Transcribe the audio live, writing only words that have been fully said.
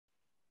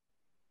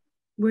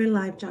We're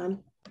live, John.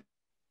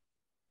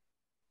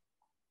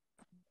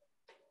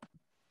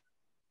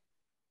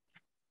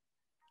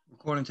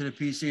 Recording to the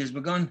PC has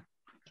begun.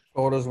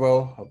 Vote as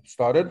well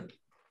started.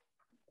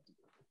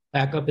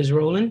 Backup is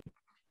rolling.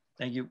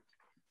 Thank you.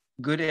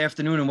 Good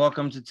afternoon and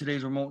welcome to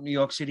today's remote New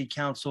York City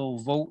Council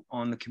vote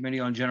on the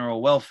Committee on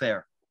General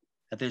Welfare.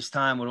 At this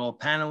time, would all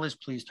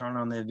panelists please turn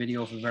on their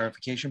video for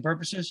verification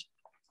purposes?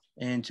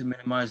 And to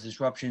minimize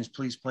disruptions,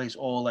 please place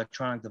all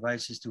electronic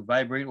devices to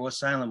vibrate or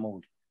silent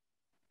mode.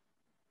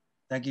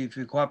 Thank you for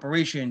your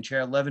cooperation.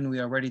 Chair Levin, we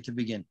are ready to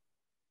begin.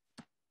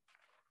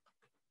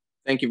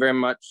 Thank you very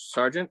much,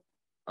 Sergeant.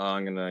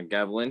 I'm going to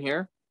gavel in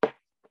here. Good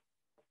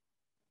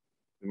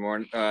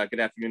morning, good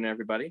afternoon,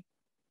 everybody.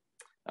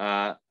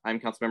 I'm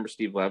Councilmember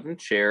Steve Levin,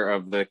 Chair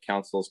of the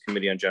Council's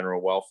Committee on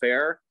General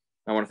Welfare.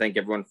 I want to thank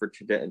everyone for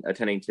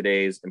attending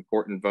today's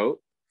important vote.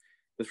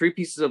 The three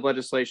pieces of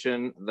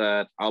legislation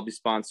that I'll be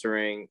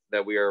sponsoring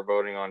that we are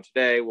voting on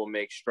today will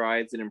make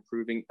strides in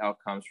improving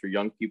outcomes for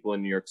young people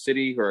in New York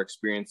City who are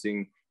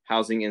experiencing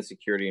housing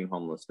insecurity and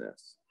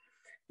homelessness.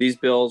 These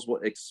bills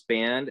will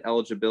expand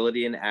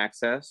eligibility and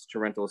access to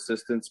rental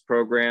assistance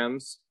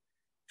programs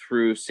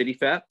through city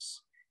FEPs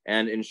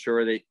and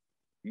ensure that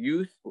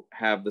youth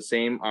have the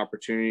same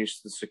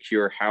opportunities to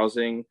secure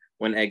housing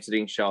when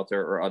exiting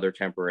shelter or other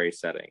temporary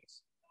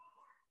settings.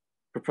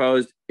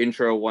 Proposed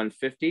Intro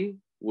 150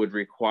 would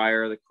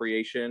require the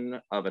creation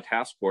of a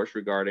task force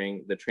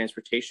regarding the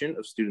transportation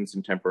of students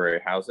in temporary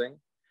housing.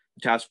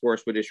 The task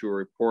force would issue a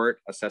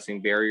report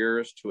assessing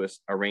barriers to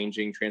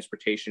arranging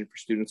transportation for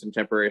students in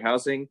temporary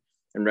housing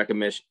and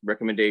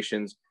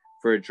recommendations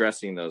for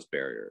addressing those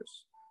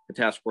barriers. The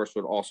task force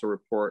would also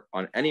report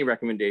on any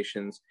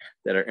recommendations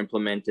that are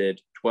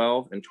implemented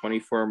 12 and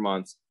 24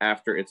 months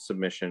after its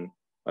submission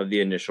of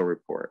the initial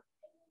report.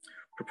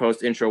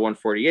 Proposed Intro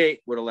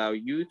 148 would allow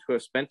youth who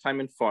have spent time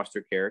in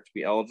foster care to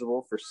be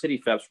eligible for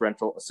City FEP's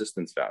rental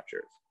assistance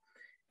vouchers.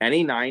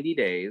 Any 90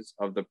 days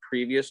of the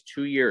previous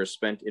 2 years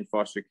spent in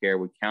foster care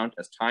would count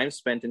as time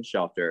spent in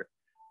shelter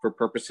for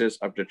purposes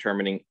of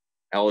determining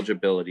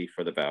eligibility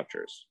for the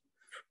vouchers.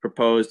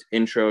 Proposed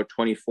Intro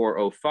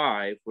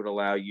 2405 would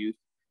allow youth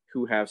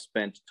who have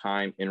spent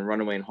time in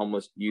runaway and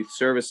homeless youth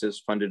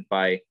services funded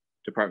by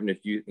Department of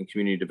Youth and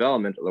Community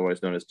Development,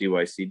 otherwise known as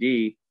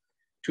DYCD,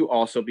 to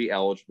also be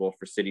eligible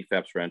for City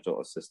FEP's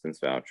rental assistance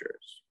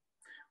vouchers.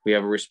 We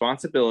have a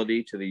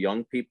responsibility to the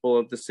young people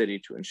of the city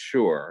to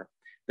ensure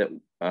that,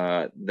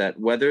 that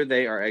whether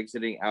they are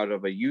exiting out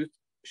of a youth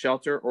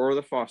shelter or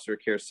the foster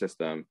care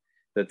system,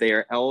 that they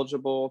are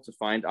eligible to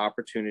find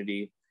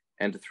opportunity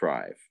and to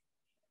thrive.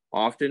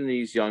 Often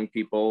these young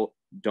people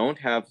don't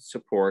have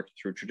support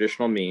through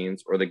traditional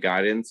means or the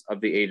guidance of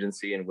the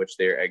agency in which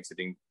they are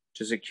exiting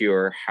to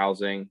secure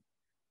housing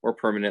or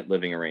permanent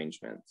living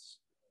arrangements.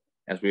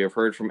 As we have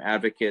heard from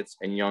advocates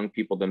and young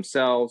people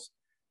themselves,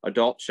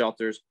 adult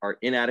shelters are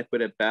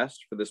inadequate at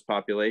best for this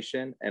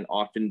population and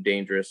often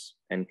dangerous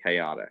and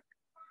chaotic.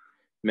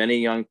 Many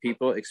young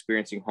people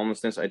experiencing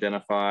homelessness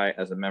identify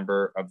as a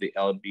member of the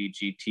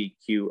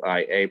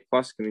LGBTQIA+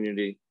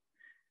 community,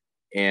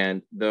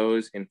 and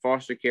those in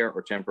foster care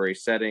or temporary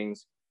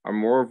settings are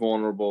more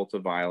vulnerable to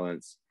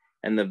violence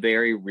and the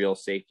very real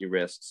safety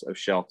risks of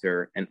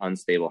shelter and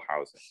unstable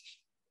housing.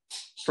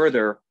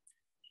 Further,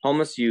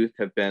 homeless youth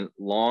have been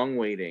long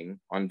waiting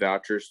on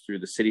vouchers through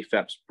the City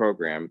FEP's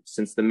program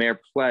since the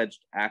mayor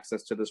pledged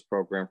access to this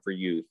program for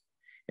youth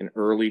in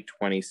early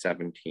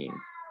 2017.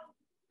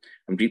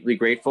 I'm deeply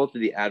grateful to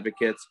the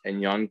advocates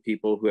and young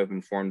people who have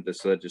informed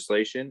this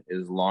legislation. It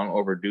is long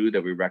overdue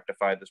that we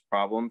rectify this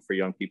problem for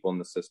young people in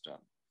the system.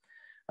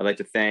 I'd like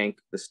to thank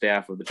the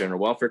staff of the General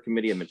Welfare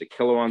Committee, Aminta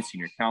Kilowan,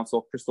 Senior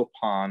Counsel, Crystal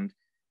Pond,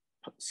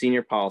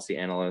 Senior Policy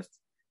Analyst,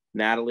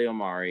 Natalie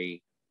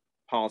Omari,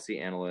 Policy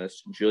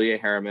Analyst, Julia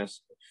Haramis,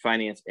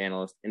 Finance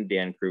Analyst, and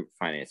Dan Krupp,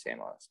 Finance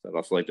Analyst. I'd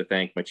also like to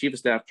thank my Chief of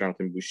Staff,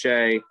 Jonathan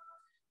Boucher,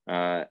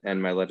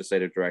 and my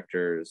Legislative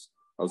Directors,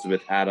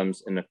 Elizabeth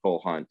Adams and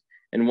Nicole Hunt.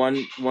 And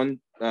one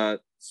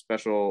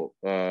special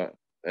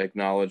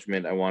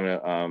acknowledgement, I want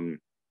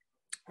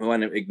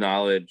to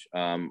acknowledge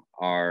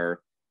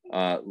our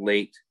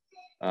late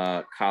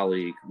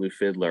colleague, Lou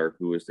Fidler,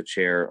 who was the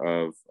chair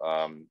of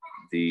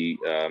the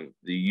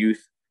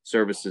Youth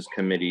Services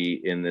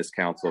Committee in this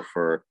council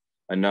for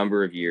a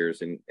number of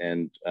years,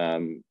 and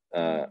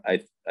I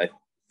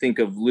think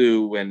of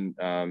Lou when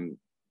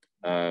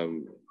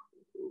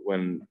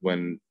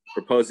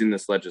proposing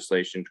this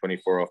legislation,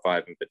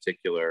 2405 in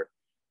particular.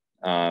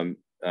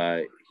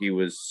 He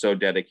was so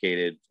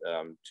dedicated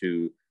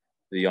to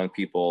the young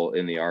people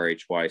in the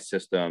RHY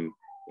system,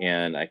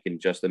 and I can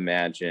just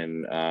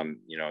imagine,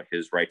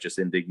 his righteous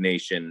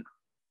indignation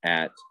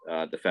at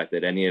the fact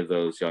that any of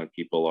those young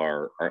people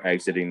are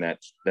exiting that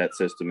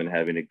system and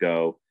having to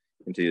go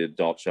into the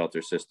adult shelter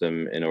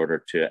system in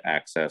order to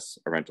access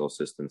a rental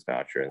assistance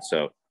voucher. And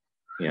so,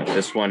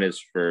 this one is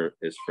for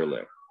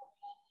Lou.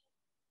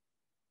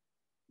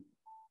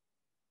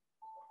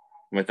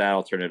 With that,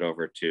 I'll turn it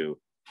over to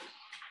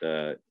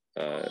the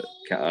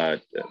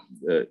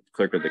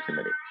clerk of the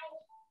committee.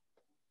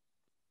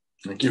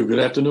 Thank you. Good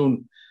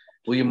afternoon,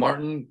 William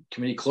Martin,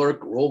 Committee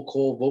Clerk, roll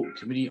call vote,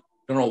 Committee on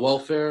General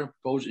Welfare,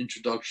 proposed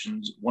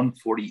introductions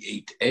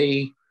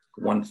 148A,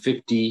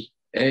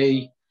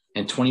 150A,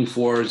 and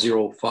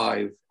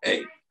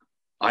 2405A.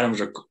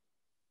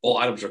 All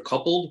items are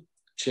coupled.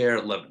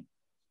 Chair Levin.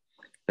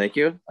 Thank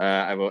you.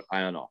 I vote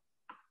aye on all.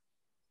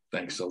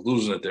 Thanks. I'm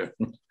losing it there.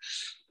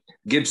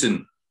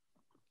 Gibson.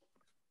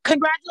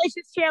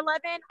 Congratulations, Chair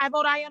Levin. I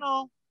vote aye on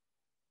all.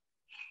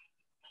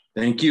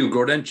 Thank you.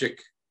 Gordenchik.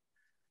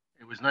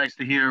 It was nice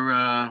to hear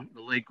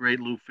the late, great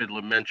Lou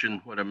Fiddler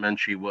mention what a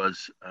mensch she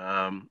was.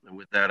 And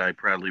with that, I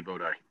proudly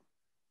vote aye.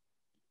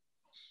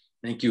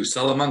 Thank you.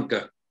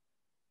 Salamanca.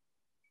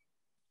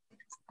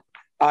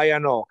 Aye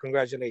on all.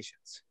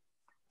 Congratulations.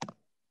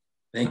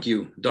 Thank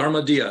you.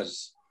 Dharma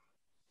Diaz.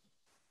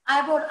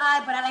 I vote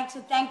aye, but I'd like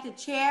to thank the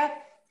chair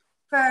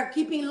for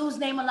keeping Lou's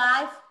name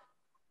alive.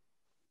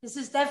 This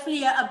is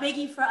definitely a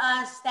biggie for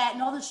us that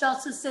know the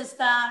justice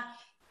system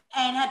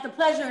and had the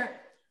pleasure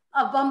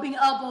of bumping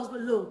elbows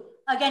with Lou.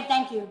 Again,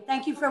 thank you.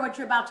 Thank you for what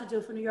you're about to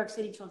do for New York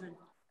City children.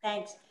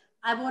 Thanks.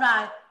 I vote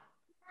aye.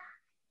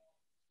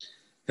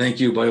 Thank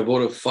you. By a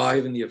vote of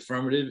 5 in the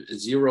affirmative,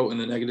 0 in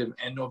the negative,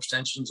 and no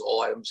abstentions,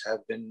 all items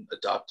have been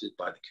adopted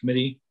by the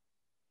committee.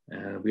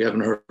 And we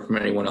haven't heard from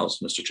anyone else,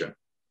 Mr. Chair.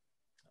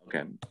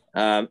 Okay.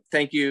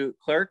 Thank you,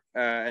 Clerk,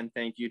 and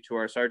thank you to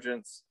our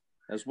sergeants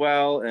as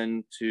well,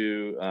 and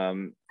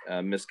to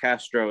Ms.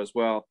 Castro as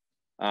well.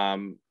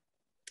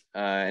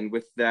 And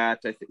with that,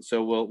 I think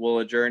so. We'll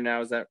adjourn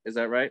now. Is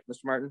that right,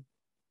 Mr. Martin?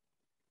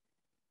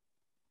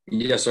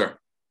 Yes, sir.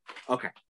 Okay.